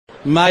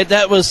Mate,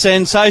 that was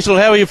sensational.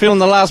 How are you feeling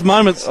the last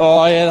moments?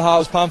 Oh, yeah, the heart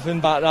was pumping,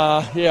 but,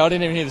 yeah, I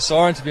didn't even hear the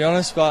siren, to be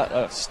honest,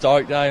 but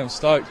stoked, I'm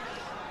stoked.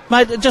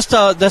 Mate, just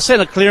the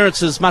centre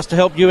clearances must have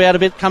helped you out a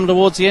bit coming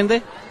towards the end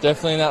there?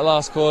 Definitely in that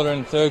last quarter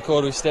and third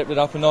quarter we stepped it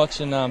up a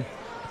notch, and,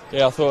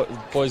 yeah, I thought the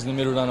boys in the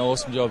middle done an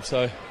awesome job,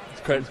 so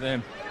it's credit to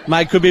them.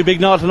 Mate, could be a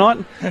big night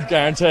tonight.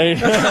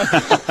 Guaranteed.